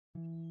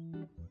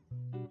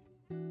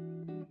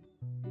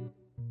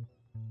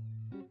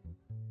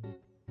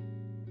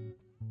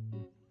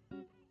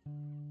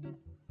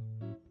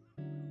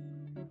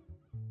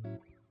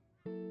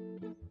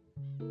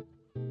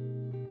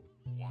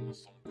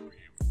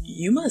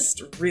You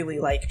must really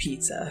like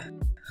pizza.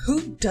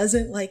 Who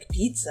doesn't like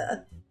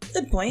pizza?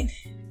 Good point.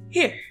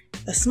 Here,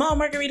 a small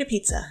margarita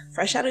pizza,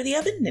 fresh out of the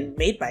oven and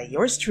made by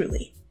yours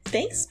truly.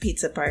 Thanks,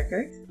 Pizza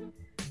Parker.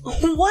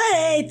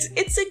 What?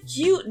 It's a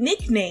cute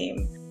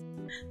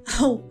nickname.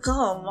 Oh,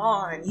 come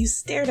on. You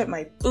stared at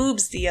my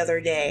boobs the other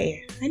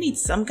day. I need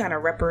some kind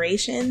of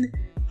reparation.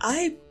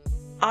 I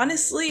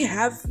honestly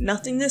have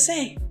nothing to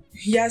say.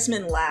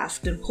 Yasmin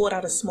laughed and pulled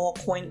out a small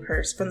coin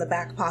purse from the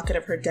back pocket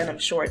of her denim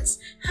shorts.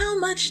 How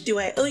much do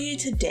I owe you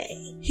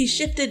today? He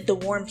shifted the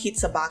warm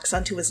pizza box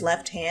onto his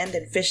left hand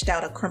and fished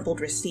out a crumpled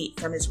receipt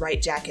from his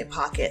right jacket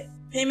pocket.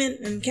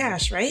 Payment in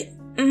cash, right?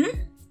 Mm-hmm.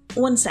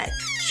 One sec.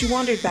 She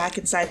wandered back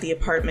inside the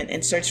apartment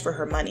and searched for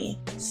her money.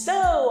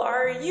 So,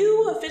 are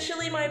you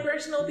officially my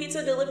personal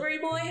pizza delivery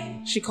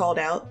boy? She called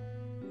out.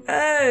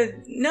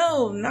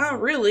 No,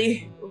 not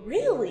really.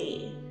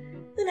 Really?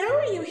 Then how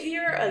are you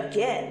here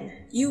again?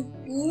 You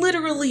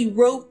literally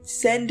wrote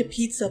 "Send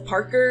Pizza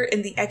Parker"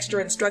 in the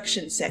extra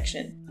instructions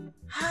section.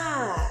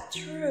 Ah,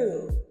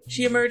 true.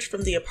 She emerged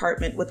from the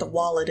apartment with a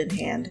wallet in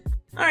hand.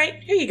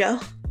 Alright, here you go.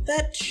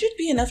 That should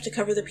be enough to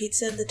cover the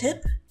pizza and the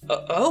tip.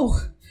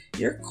 Oh,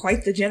 you're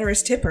quite the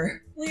generous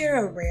tipper.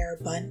 We're a rare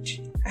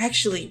bunch.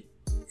 Actually,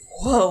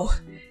 whoa,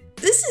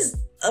 this is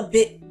a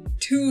bit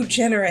too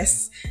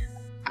generous.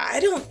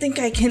 I don't think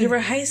I can. You're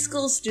a high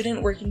school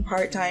student working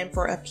part-time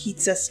for a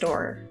pizza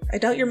store. I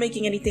doubt you're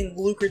making anything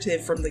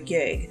lucrative from the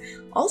gig.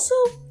 Also,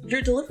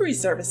 your delivery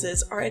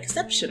services are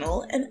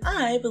exceptional, and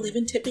I believe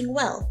in tipping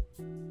well.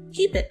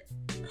 Keep it.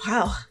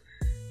 Wow,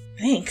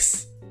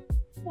 thanks.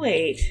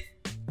 Wait,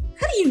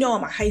 how do you know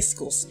I'm a high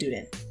school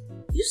student?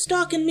 You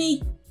stalking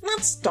me?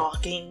 Not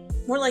stalking,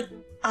 more like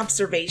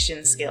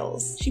observation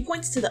skills. She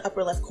points to the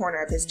upper left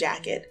corner of his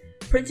jacket.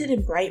 Printed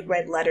in bright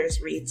red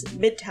letters reads,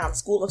 Midtown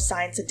School of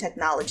Science and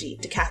Technology,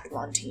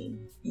 Decathlon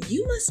Team.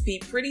 You must be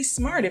pretty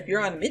smart if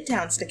you're on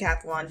Midtown's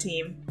Decathlon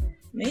Team.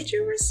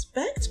 Major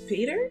respect,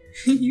 Peter.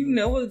 You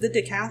know of the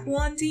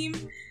Decathlon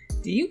Team?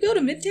 Do you go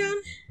to Midtown?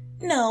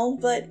 No,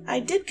 but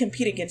I did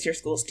compete against your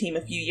school's team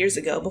a few years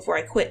ago before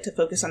I quit to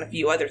focus on a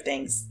few other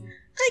things.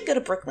 I go to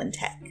Brooklyn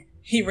Tech.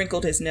 He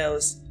wrinkled his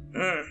nose.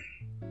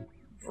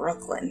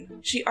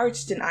 Brooklyn. She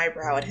arched an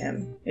eyebrow at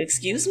him.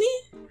 Excuse me?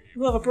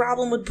 You have a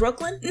problem with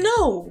Brooklyn?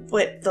 No,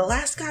 but the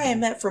last guy I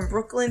met from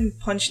Brooklyn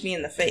punched me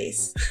in the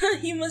face.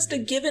 You must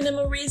have given him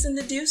a reason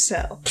to do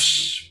so.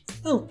 Psh.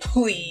 Oh,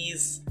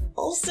 please.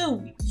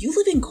 Also, you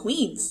live in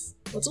Queens.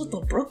 What's with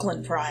the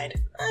Brooklyn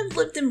pride? I've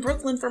lived in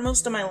Brooklyn for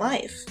most of my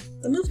life.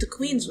 The move to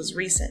Queens was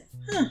recent.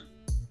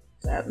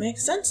 That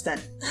makes sense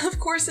then. Of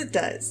course it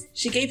does.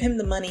 She gave him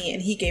the money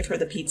and he gave her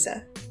the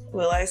pizza.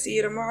 Will I see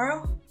you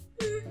tomorrow?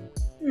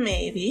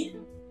 Maybe.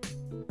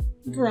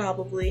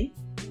 Probably.